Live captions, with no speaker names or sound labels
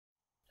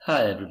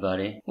Hi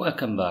everybody,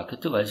 welcome back to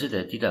the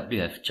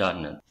DWF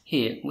channel.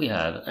 Here we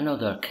have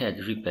another CAD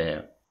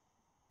repair.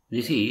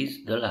 This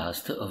is the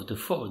last of the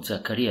 4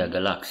 Zaccaria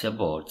Galaxia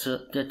boards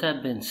that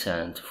have been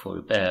sent for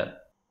repair.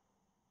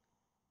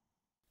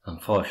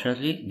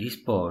 Unfortunately, this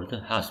board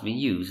has been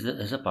used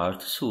as a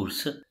part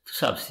source to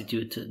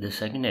substitute the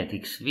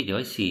Cybernetics video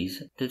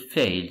ICs that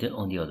failed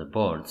on the other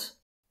boards.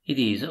 It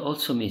is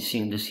also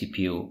missing the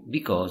CPU,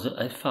 because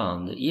I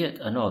found yet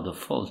another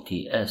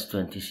faulty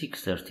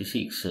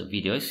S2636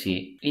 video IC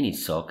in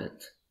its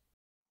socket.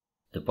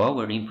 The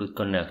power input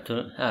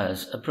connector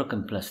has a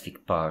broken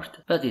plastic part,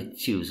 but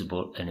it's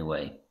usable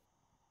anyway.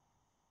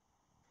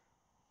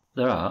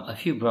 There are a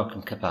few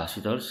broken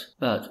capacitors,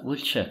 but we'll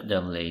check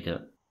them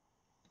later.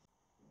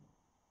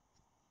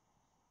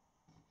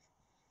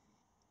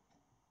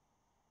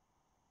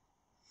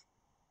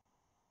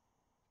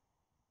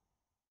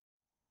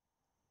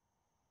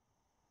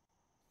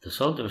 The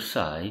solder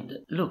side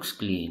looks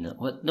clean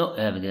with no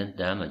evident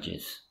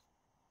damages.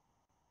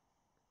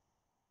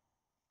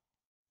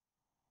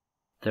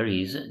 There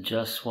is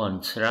just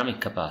one ceramic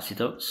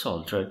capacitor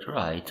soldered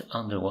right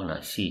under one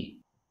IC.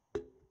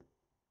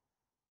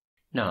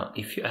 Now,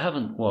 if you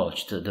haven't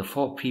watched the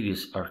 4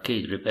 previous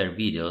arcade repair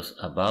videos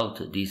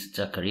about these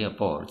Zaccaria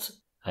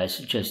boards, I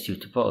suggest you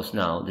to pause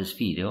now this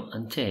video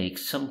and take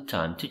some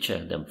time to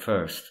check them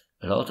first.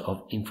 A lot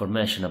of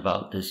information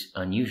about these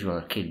unusual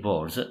arcade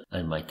boards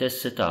and my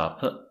test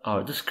setup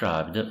are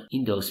described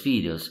in those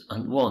videos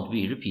and won't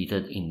be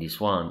repeated in this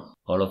one.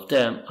 All of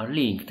them are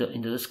linked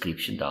in the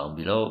description down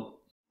below.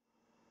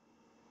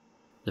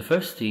 The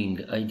first thing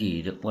I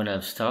did when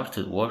I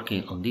started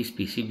working on these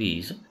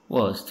PCBs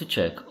was to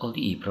check all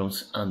the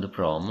EPROMs and the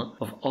PROM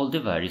of all the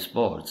various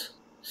boards.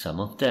 Some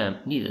of them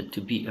needed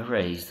to be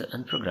erased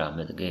and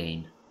programmed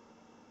again.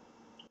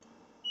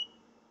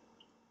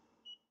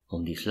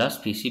 On this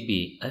last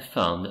PCB I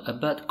found a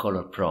bad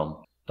color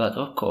PROM, but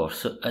of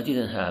course I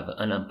didn't have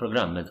an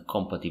unprogrammed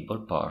compatible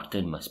part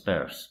in my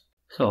spares.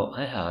 So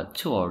I had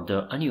to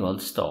order a new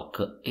old stock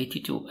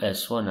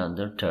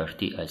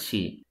 82S130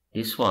 IC.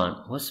 This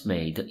one was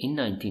made in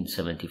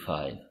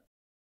 1975.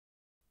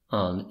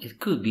 And it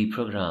could be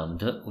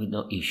programmed with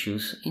no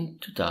issues in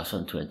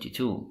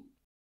 2022.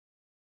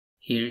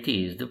 Here it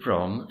is, the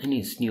PROM in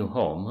its new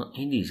home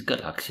in this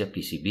Galaxia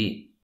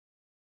PCB.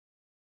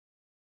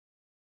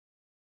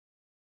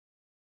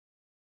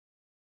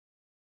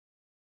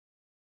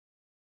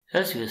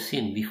 As you have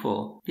seen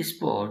before, this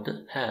board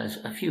has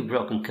a few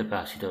broken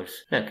capacitors,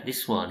 like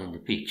this one in the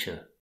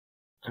picture.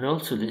 And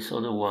also this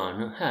other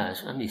one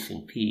has a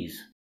missing piece.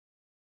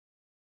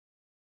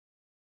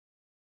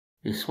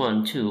 This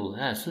one too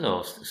has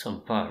lost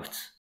some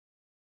parts.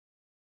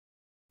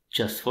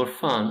 Just for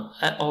fun,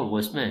 I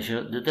always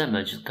measure the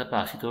damaged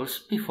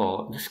capacitors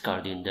before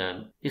discarding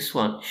them. This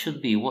one should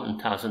be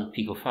 1000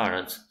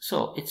 picofarads,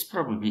 so it's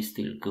probably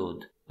still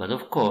good. But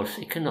of course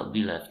it cannot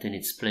be left in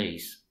its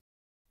place.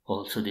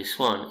 Also, this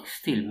one is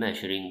still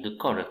measuring the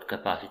correct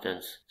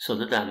capacitance, so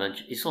the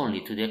damage is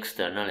only to the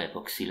external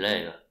epoxy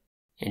layer.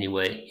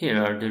 Anyway,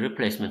 here are the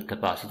replacement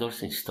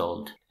capacitors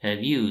installed. I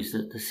have used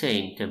the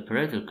same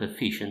temperature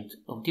coefficient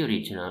of the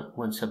original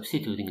when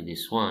substituting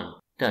this one.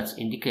 That's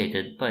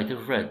indicated by the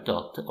red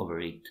dot over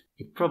it.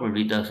 It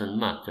probably doesn't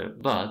matter,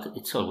 but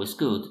it's always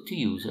good to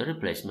use a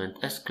replacement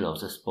as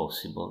close as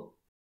possible.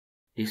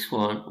 This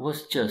one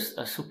was just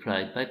a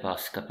supplied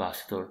bypass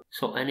capacitor,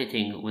 so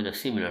anything with a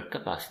similar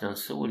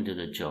capacitance will do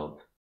the job.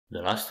 The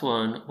last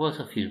one was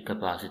a film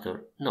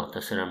capacitor, not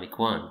a ceramic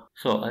one,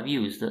 so I've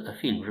used a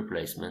film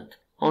replacement,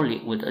 only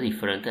with a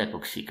different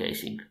epoxy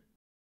casing.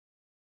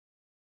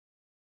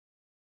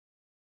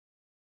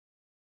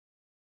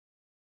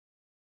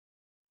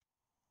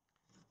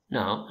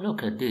 Now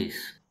look at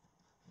this.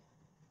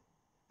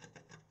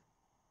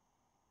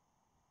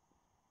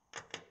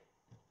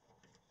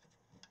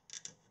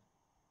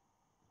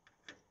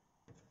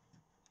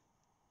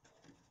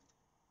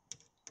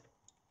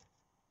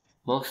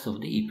 Most of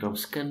the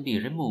EPROMs can be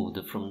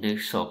removed from their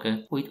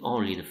socket with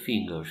only the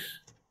fingers.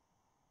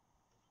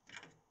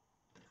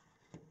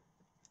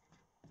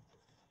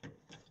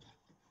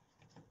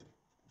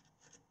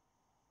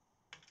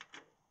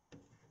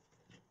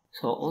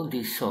 So all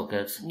these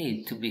sockets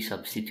need to be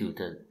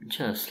substituted,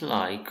 just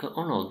like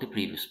on all the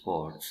previous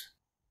boards.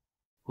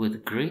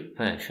 With great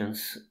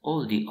patience,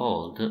 all the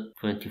old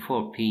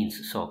 24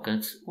 pins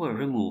sockets were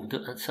removed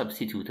and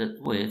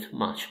substituted with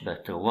much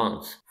better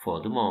ones.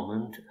 For the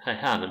moment, I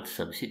haven't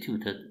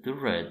substituted the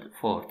red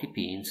 40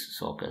 pins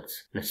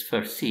sockets. Let's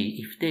first see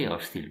if they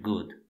are still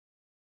good.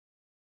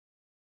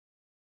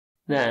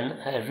 Then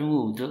I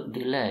removed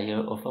the layer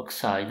of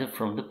oxide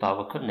from the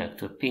power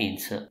connector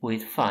pins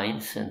with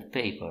fine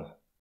sandpaper.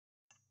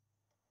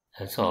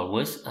 As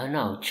always, I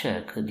now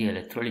check the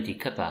electrolytic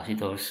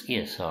capacitor's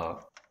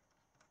ESR.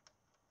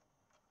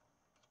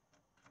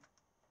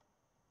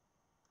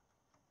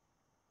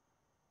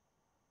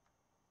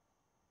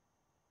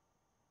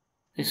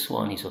 This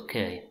one is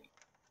okay.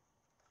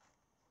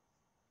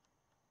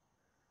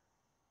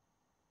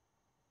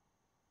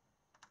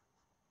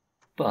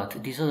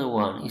 But this other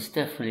one is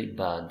definitely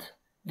bad.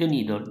 The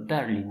needle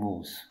barely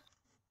moves.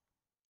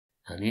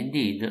 And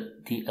indeed,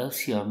 the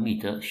LCR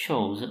meter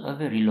shows a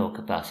very low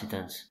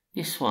capacitance.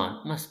 This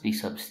one must be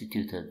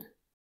substituted.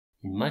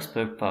 In my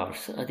spare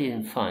parts I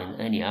didn't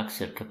find any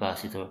axial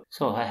capacitor,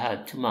 so I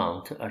had to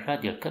mount a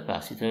radial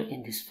capacitor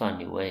in this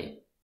funny way.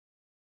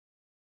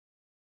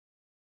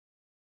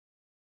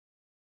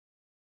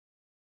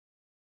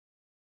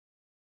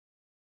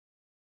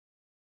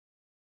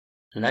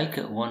 Like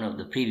one of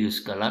the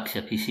previous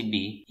Galaxia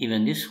PCB,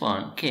 even this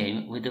one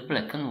came with a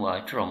black and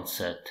white ROM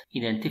set,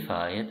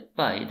 identified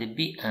by the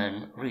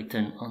BN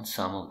written on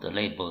some of the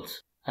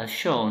labels. I've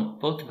shown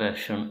both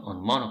versions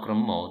on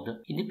monochrome mode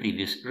in the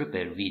previous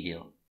repair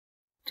video.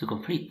 To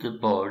complete the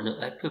board,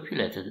 I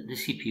populated the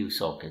CPU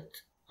socket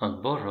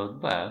and borrowed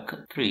back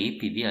 3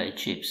 PBI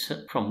chips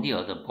from the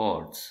other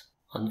boards.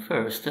 And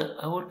first,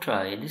 I will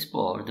try this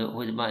board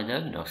with my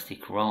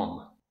Diagnostic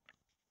ROM.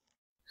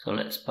 So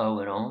let's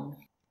power on.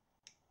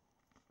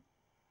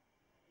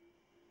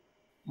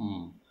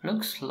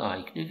 Looks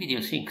like the video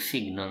sync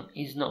signal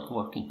is not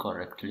working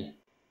correctly.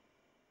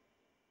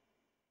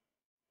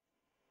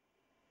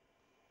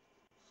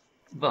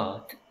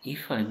 But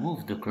if I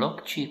move the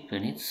clock chip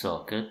in its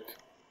socket,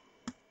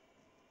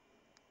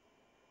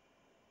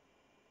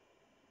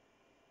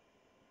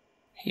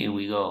 here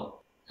we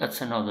go.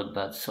 That's another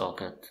bad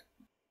socket.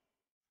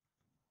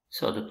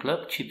 So the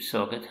clock chip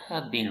socket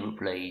has been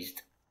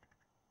replaced.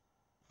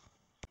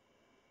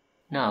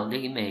 Now the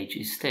image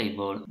is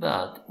stable,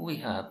 but we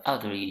have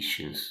other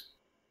issues.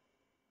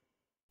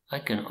 I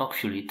can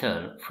actually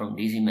tell from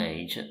this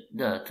image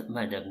that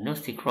my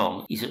Diagnostic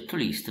ROM is at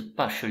least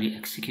partially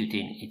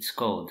executing its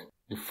code.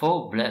 The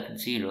 4 black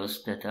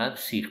zeros that I've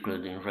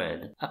circled in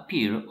red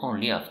appear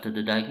only after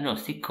the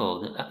diagnostic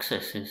code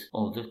accesses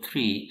all the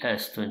 3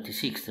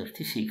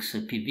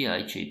 S2636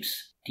 PBI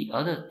chips. The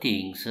other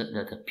things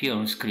that appear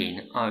on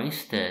screen are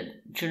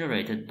instead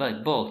generated by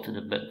both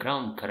the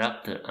background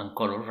character and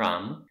color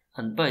RAM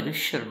and by the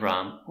shell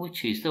RAM,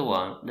 which is the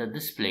one that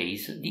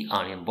displays the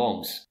alien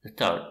bombs, that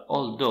are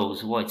all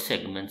those white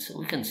segments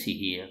we can see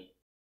here.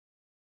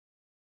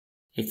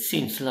 It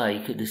seems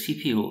like the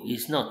CPU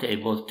is not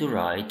able to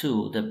write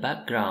to the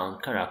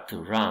background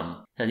character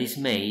RAM that is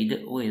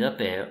made with a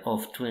pair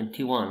of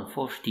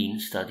 2114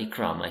 static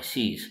RAM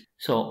ICs.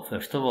 So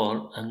first of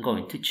all, I'm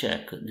going to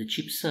check the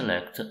chip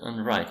select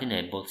and write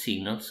enabled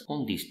signals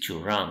on these 2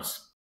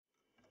 RAMs.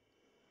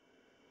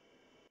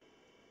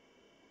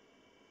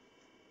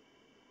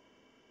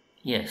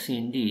 Yes,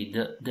 indeed,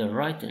 the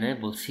write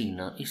enabled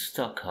signal is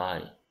stuck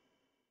high.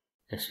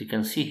 As we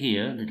can see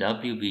here, the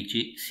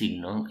WBG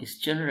signal is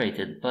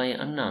generated by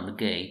a NAND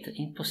gate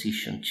in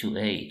position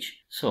 2H.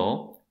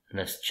 So,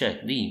 let's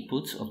check the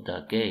inputs of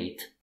that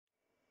gate.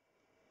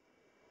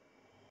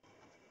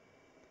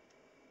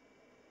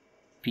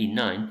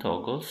 P9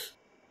 toggles.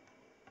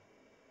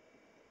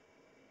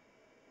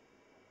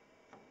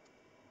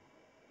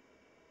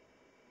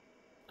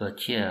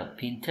 But yeah,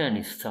 pin 10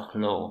 is stuck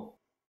low.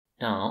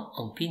 Now,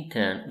 on pin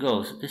 10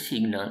 goes the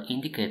signal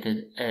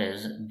indicated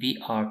as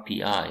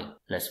BRPI.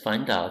 Let's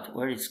find out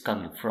where it's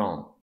coming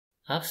from.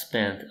 I've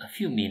spent a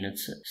few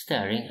minutes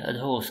staring at the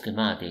whole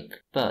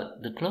schematic,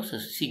 but the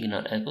closest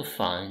signal I could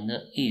find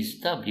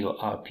is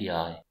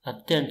WRPI.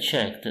 I've then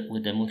checked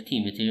with the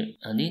multimeter,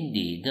 and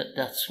indeed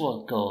that's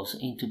what goes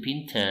into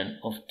pin 10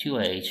 of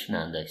 2H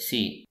NAND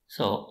IC.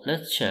 So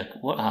let's check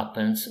what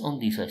happens on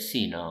this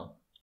IC now.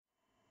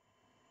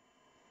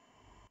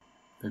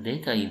 The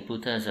data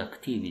input has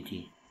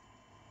activity.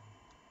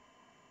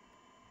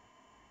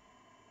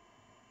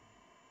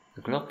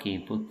 The clock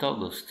input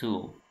toggles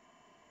too.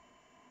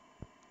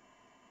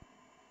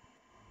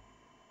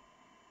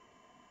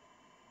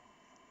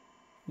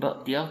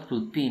 But the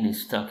output pin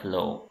is stuck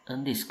low,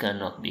 and this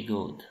cannot be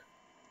good.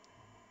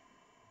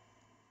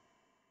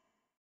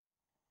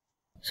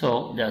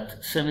 So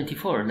that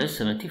 74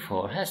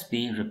 has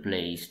been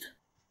replaced.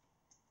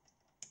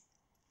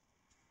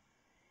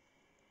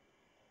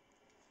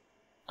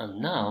 And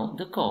now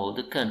the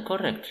code can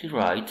correctly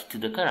write to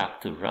the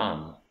character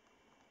RAM.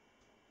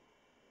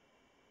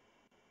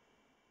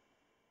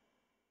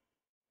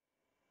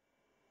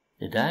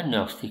 The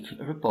diagnostic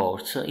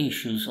reports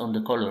issues on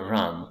the color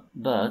RAM,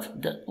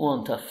 but that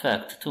won't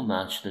affect too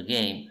much the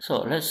game,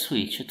 so let's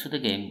switch to the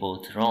game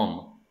boot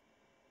ROM.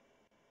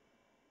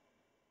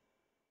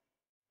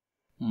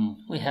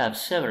 We have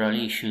several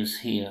issues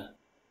here.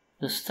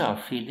 The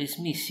starfield is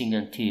missing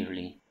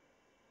entirely.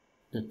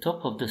 The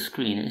top of the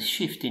screen is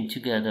shifting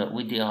together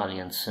with the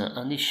aliens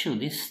and it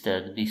should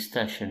instead be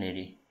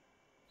stationary.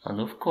 And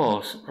of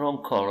course,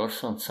 wrong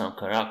colors on some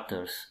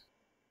characters.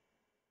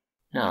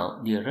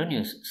 Now, the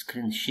erroneous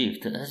screen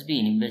shift has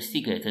been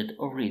investigated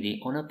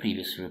already on a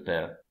previous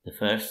repair. The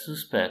first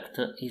suspect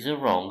is a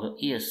wrong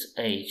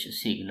ESH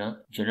signal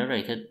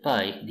generated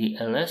by the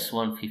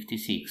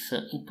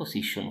LS156 in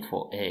position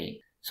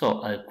 4A.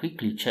 So I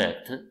quickly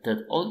checked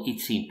that all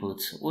its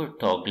inputs were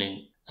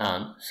toggling,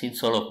 and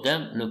since all of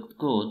them looked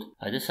good,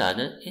 I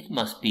decided it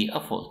must be a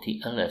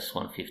faulty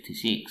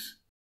LS156.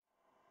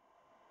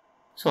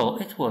 so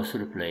it was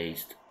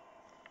replaced.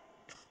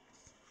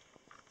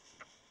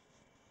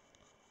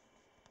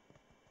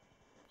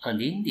 And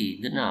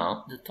indeed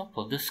now the top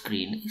of the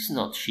screen is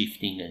not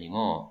shifting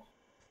anymore.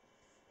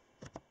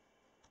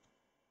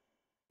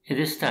 It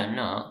is time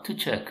now to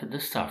check the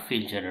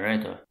starfield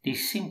generator.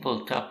 This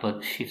simple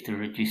tapped shift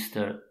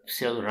register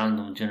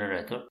pseudo-random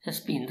generator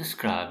has been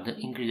described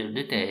in greater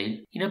detail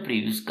in a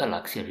previous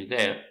Galaxia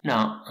repair.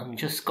 Now I'm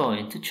just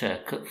going to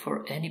check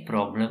for any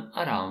problem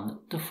around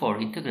the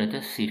 4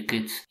 integrated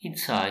circuits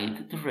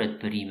inside the red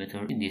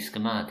perimeter in this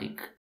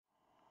schematic.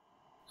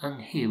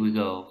 And here we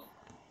go.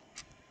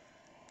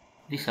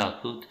 This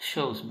output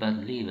shows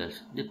bad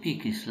levels. The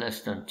peak is less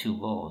than 2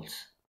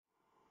 volts.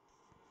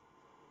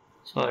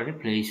 So I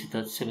replace it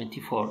at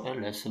 74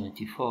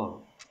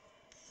 LS74.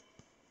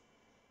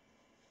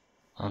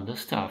 And the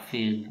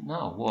starfield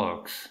now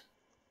works.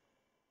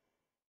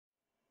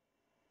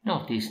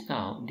 Notice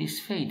now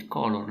these faint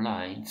color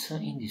lines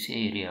in this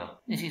area.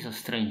 This is a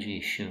strange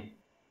issue.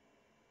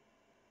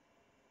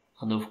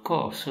 And of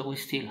course we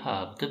still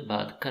have the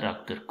bad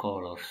character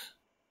colors.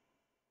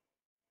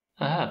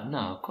 I have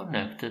now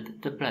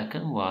connected the black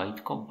and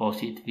white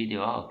composite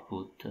video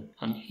output,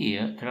 and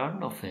here there are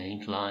no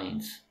faint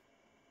lines.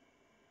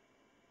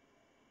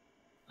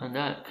 And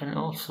I can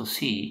also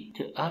see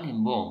the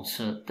alien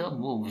bombs don't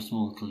move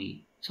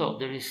smoothly, so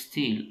there is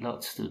still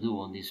lots to do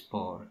on this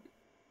board.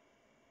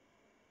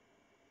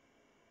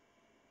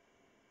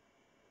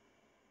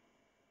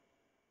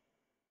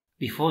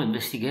 Before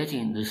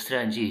investigating the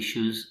strange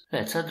issues,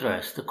 let's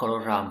address the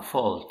color RAM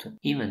fault.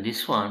 Even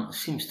this one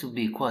seems to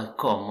be quite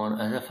common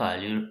as a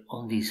failure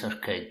on these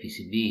arcade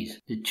PCBs.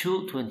 The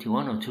two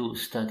 2102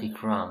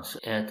 static RAMs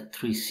at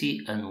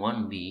 3C and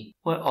 1B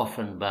were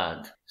often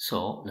bad,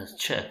 so let's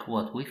check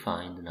what we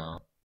find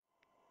now.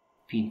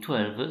 Pin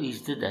 12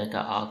 is the data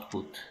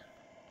output,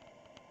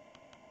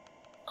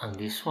 and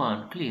this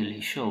one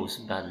clearly shows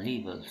bad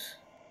levels.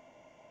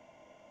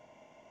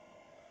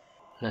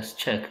 Let's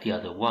check the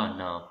other one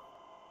now.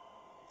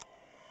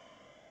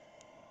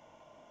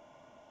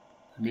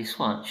 This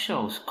one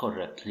shows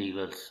correct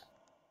levels.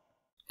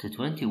 The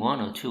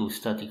 2102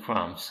 static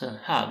RAMs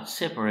have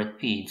separate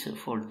pins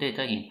for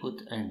data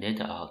input and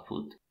data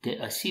output.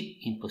 The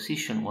IC in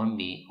position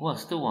 1B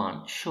was the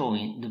one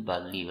showing the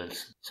bad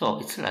levels, so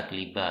it's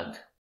likely bad.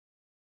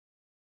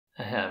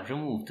 I have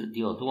removed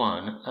the old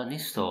one and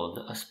installed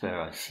a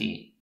spare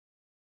IC.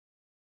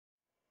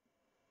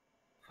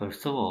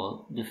 First of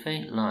all, the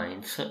faint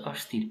lines are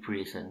still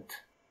present.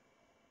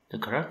 The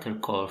character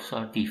colors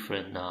are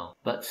different now,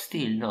 but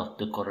still not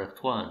the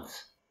correct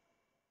ones.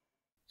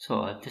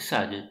 So I've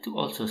decided to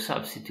also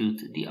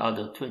substitute the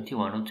other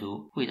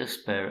 2102 with a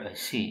spare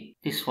IC.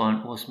 This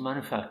one was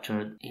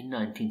manufactured in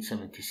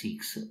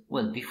 1976,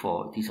 well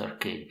before this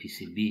arcade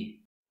PCB.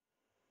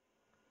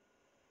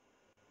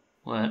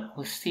 Well,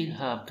 we still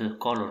have the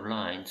color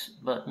lines,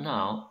 but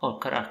now all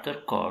character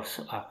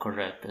colors are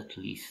correct at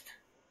least.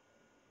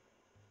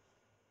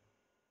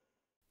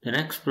 The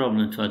next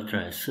problem to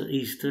address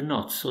is the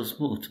not so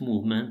smooth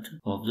movement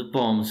of the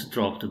bombs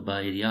dropped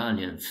by the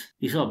aliens.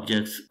 These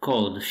objects,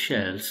 called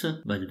shells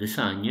by the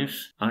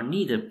designers, are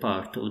neither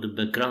part of the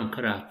background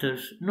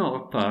characters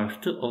nor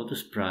part of the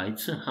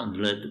sprites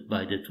handled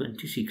by the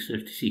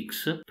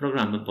 2636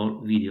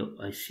 programmable video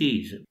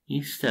ICs.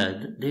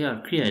 Instead, they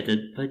are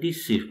created by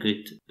this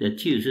circuit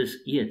that uses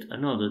yet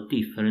another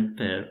different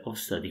pair of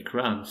static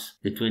RAMs.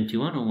 The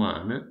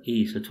 2101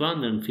 is a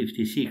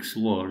 256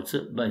 words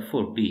by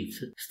 4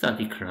 bits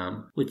static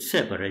RAM with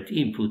separate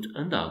input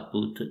and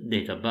output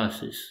data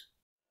buses.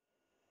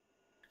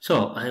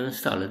 So I have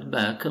installed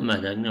back my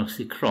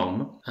Diagnostic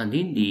ROM, and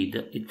indeed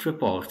it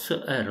reports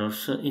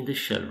errors in the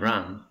shell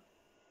RAM.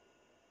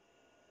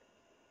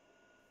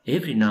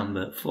 Every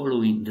number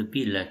following the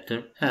B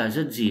letter has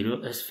a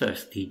 0 as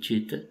first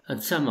digit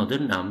and some other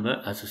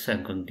number as a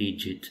second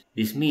digit.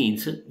 This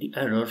means the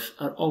errors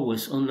are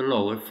always on the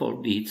lower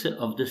 4 bits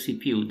of the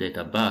CPU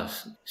data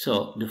bus,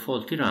 so the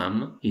faulty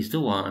RAM is the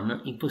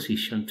one in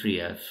position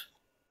 3F.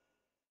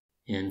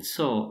 And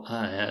so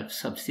I have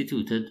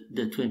substituted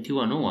the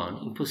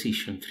 2101 in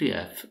position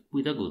 3F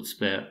with a good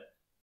spare.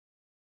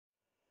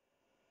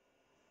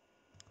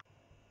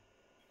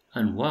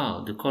 And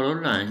wow, the color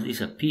lines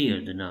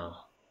disappeared now.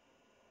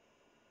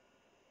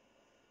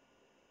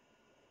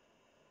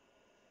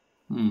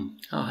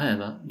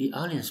 However, the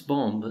alien's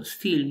bomb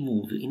still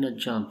moves in a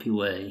jumpy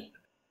way.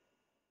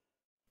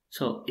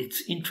 So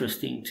it's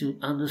interesting to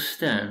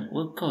understand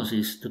what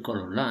causes the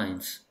color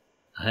lines.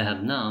 I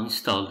have now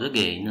installed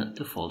again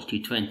the faulty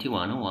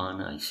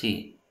 2101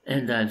 IC,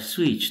 and I've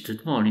switched the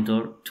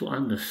monitor to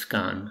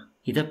underscan.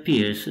 It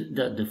appears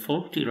that the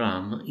faulty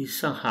RAM is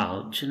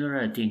somehow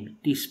generating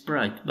this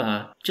bright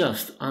bar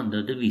just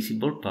under the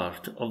visible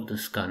part of the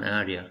scan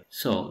area,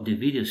 so the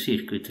video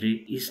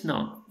circuitry is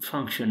not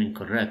functioning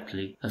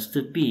correctly as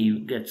the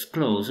beam gets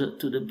closer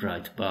to the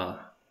bright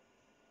bar.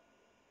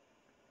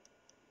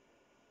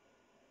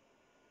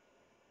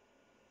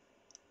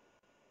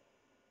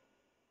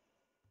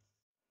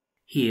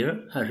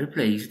 Here I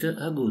replaced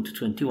a good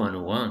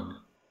 2101.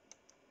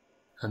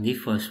 And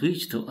if I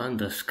switch to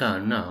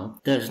underscan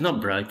now, there's no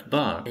bright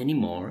bar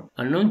anymore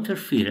and no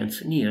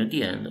interference near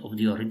the end of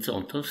the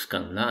horizontal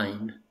scan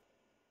line.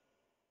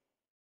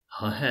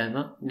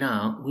 However,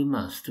 now we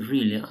must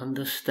really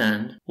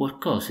understand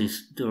what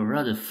causes the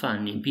rather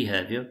funny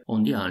behavior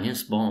on the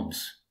alien's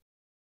bombs.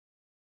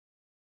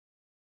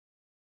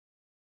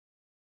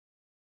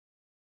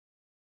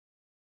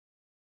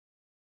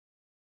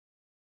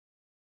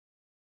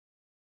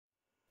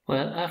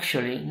 Well,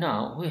 actually,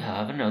 now we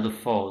have another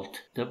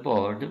fault. The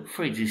board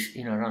freezes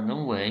in a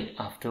random way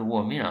after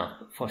warming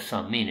up for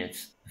some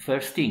minutes. The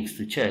first things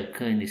to check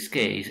in this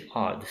case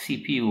are the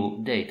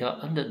CPU, data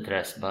and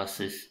address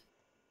buses.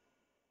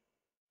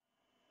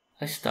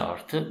 I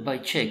start by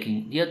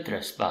checking the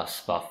address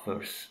bus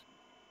buffers.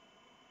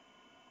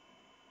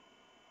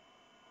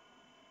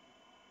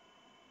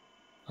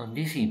 And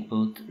this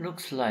input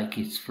looks like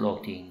it's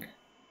floating.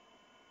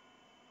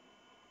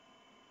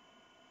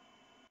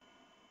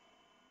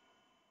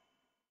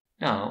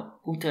 Now,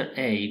 Uther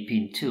A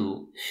pin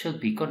 2 should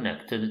be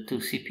connected to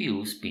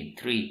CPU's pin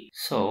 3,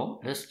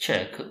 so let's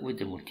check with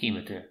the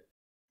multimeter.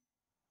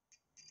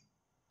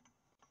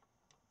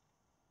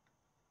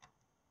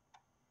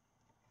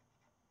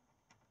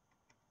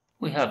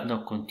 We have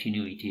no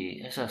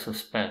continuity, as I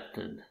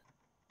suspected.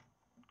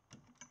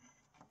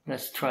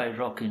 Let's try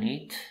rocking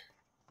it.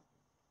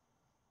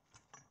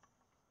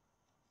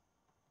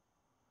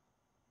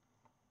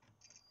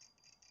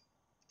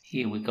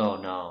 Here we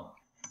go now.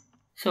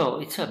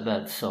 So it's a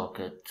bad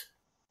socket.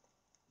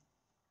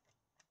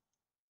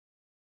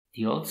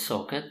 The old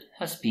socket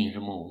has been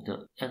removed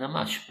and a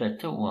much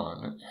better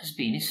one has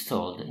been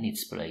installed in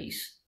its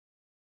place.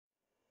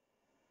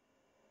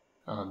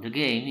 And the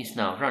game is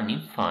now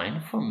running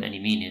fine for many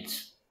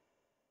minutes.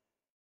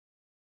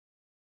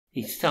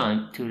 It's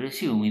time to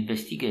resume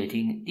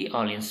investigating the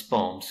alien's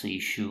bombs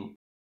issue.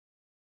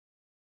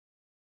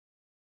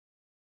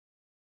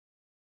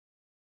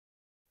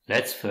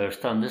 Let's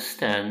first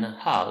understand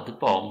how the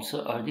bombs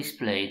are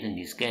displayed in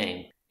this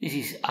game. This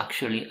is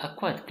actually a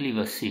quite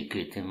clever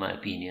circuit in my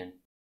opinion.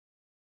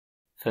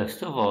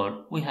 First of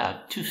all, we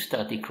have two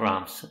static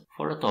RAMs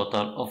for a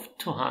total of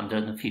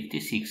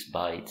 256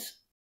 bytes.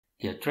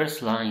 The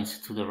address lines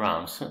to the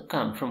RAMs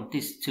come from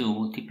these two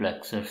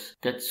multiplexers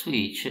that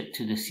switch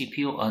to the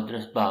CPU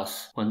address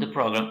bus when the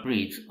program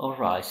reads or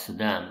writes to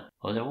them.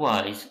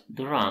 Otherwise,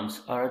 the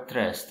RAMs are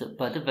addressed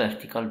by the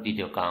vertical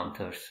video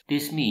counters.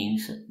 This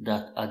means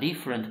that a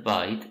different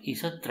byte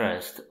is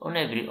addressed on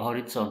every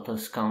horizontal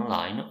scan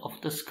line of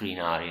the screen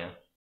area.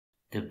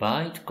 The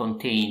byte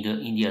contained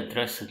in the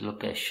addressed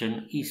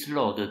location is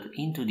loaded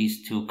into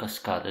these two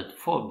cascaded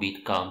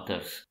 4-bit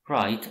counters,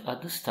 right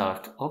at the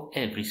start of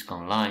every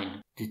scan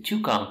line. The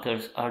two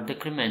counters are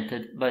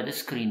decremented by the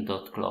screen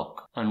dot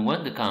clock, and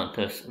when the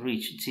counters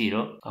reach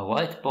 0, a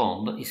white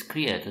bomb is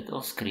created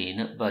on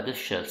screen by the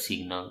shell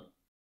signal.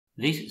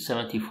 This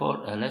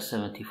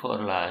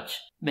 74LS74 latch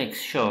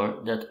makes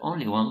sure that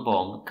only one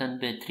bomb can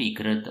be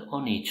triggered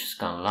on each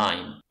scan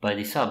line by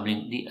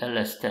disabling the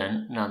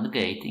LS10 NAND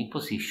gate in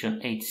position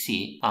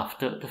 8C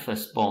after the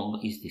first bomb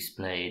is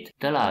displayed.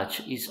 The latch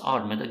is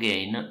armed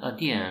again at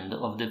the end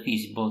of the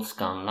visible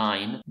scan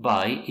line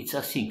by its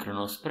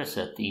asynchronous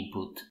preset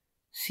input.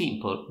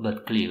 Simple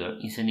but clever,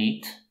 isn't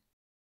it?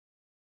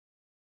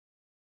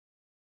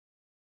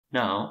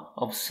 Now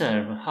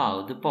observe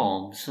how the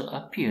bombs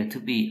appear to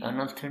be an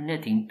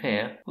alternating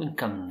pair when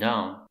coming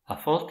down. A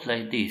fault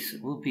like this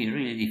would be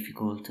really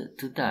difficult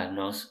to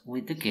diagnose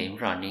with the game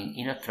running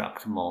in a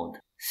tracked mode,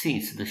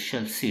 since the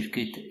shell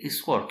circuit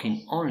is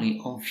working only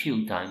on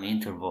few time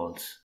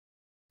intervals.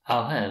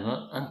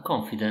 However, I'm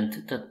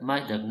confident that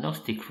my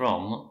diagnostic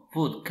ROM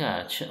would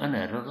catch an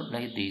error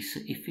like this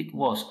if it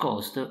was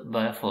caused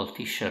by a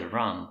faulty shell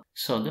run,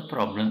 so the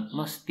problem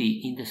must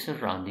be in the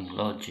surrounding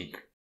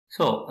logic.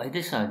 So I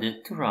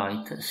decided to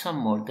write some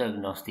more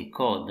diagnostic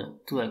code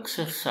to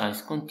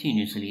exercise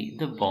continuously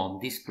the bomb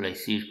display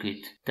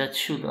circuit that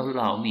should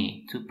allow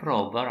me to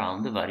probe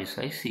around the various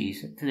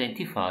ICs to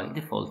identify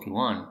the faulty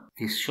one.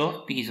 This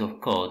short piece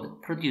of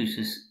code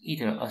produces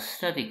either a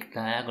static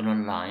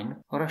diagonal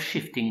line or a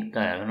shifting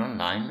diagonal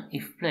line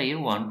if player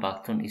 1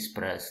 button is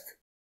pressed.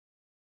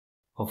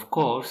 Of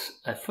course,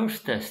 I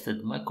first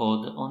tested my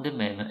code on the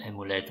MEM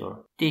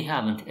emulator. They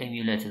haven't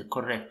emulated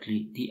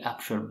correctly the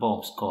actual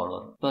bomb's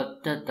color,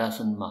 but that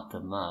doesn't matter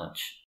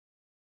much.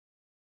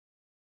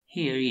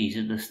 Here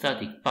is the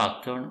static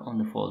pattern on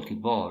the faulty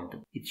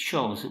board. It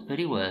shows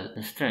very well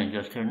the strange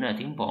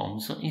alternating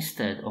bombs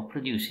instead of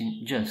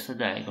producing just a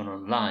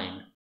diagonal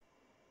line.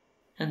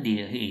 And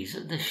here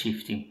is the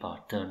shifting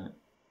pattern.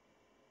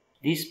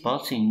 These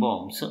pulsing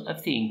bombs I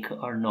think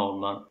are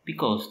normal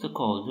because the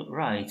code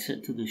writes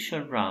to the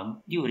shell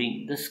RAM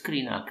during the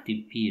screen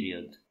active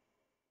period.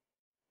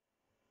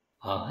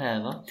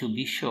 However, to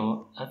be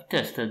sure, I've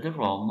tested the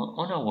ROM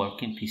on a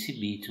working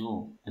PCB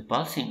too. The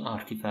pulsing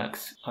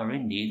artifacts are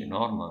indeed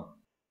normal.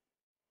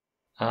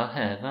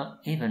 However,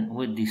 even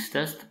with this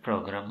test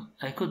program,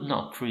 I could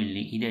not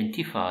really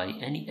identify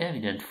any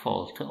evident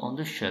fault on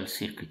the shell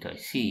circuit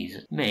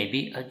ICs.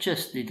 Maybe I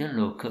just didn't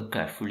look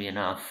carefully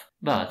enough,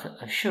 but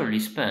I surely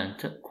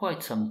spent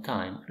quite some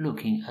time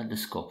looking at the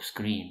scope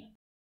screen.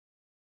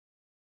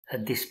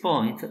 At this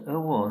point, I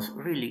was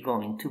really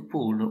going to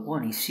pull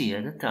one EC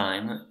at a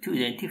time to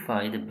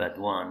identify the bad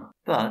one,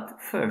 but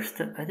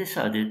first I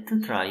decided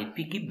to try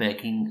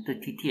piggybacking the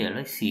TTL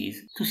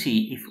ICs to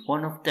see if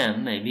one of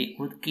them maybe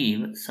would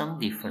give some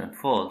different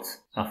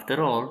faults.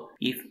 After all,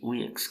 if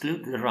we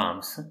exclude the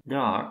RAMs, there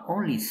are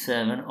only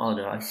 7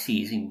 other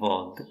ICs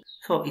involved,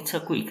 so it's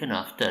a quick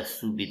enough test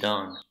to be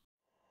done.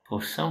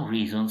 For some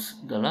reasons,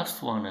 the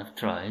last one I've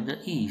tried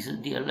is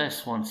the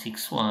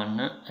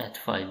LS161 at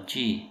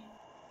 5G.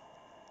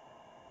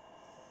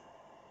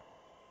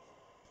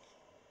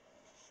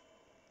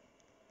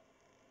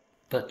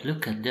 But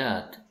look at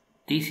that,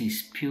 this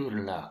is pure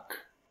luck.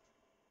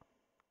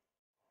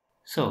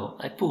 So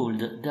I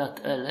pulled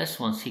that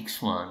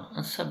LS161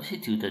 and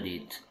substituted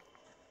it.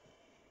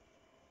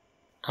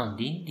 And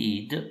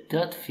indeed,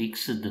 that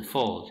fixed the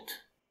fault.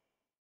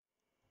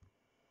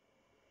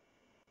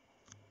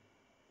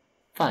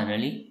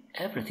 Finally,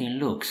 everything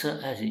looks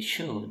as it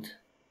should.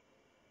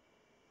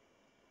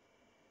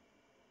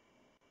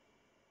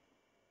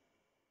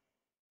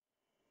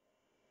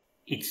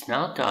 It's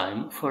now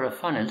time for a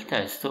final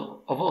test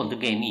of all the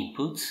game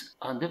inputs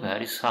and the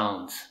various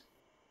sounds.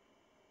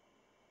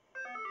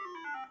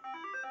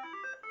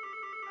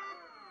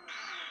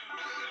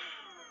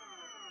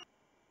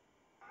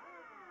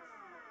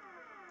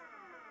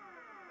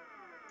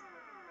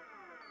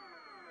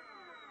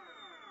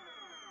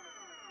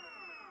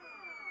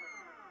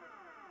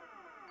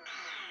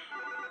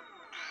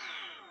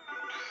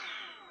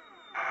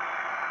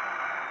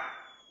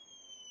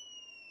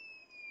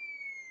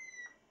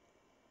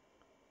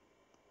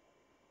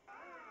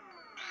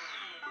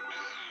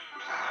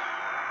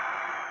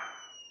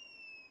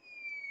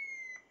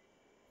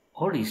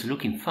 All is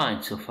looking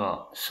fine so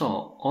far,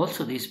 so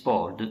also this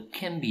board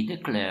can be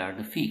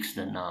declared fixed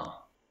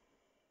now.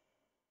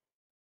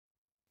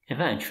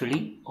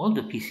 Eventually, all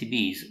the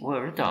PCBs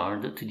were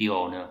returned to the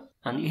owner,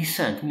 and he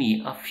sent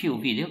me a few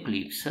video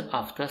clips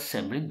after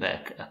assembling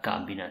back a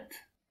cabinet.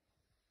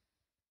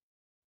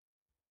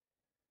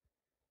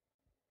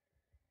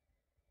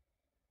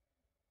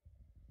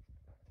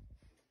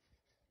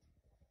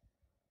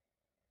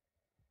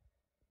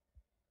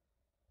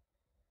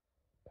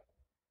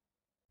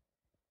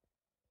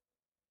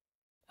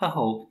 I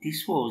hope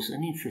this was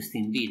an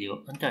interesting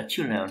video and that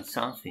you learned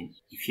something.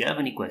 If you have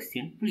any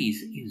questions,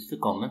 please use the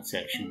comment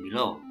section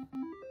below.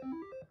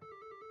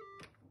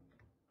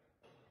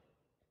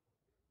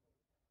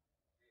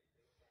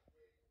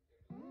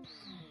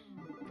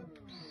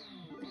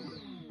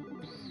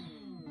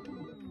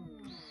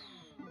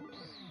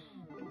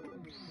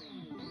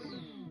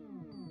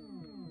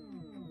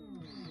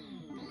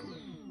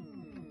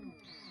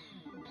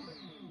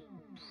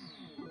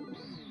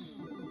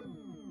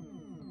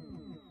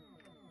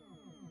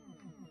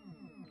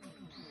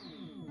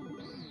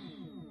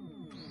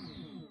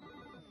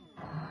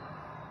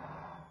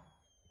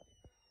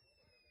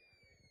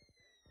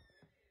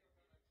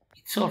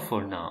 It's all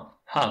for now.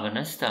 Have a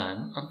nice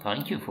time and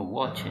thank you for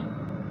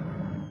watching.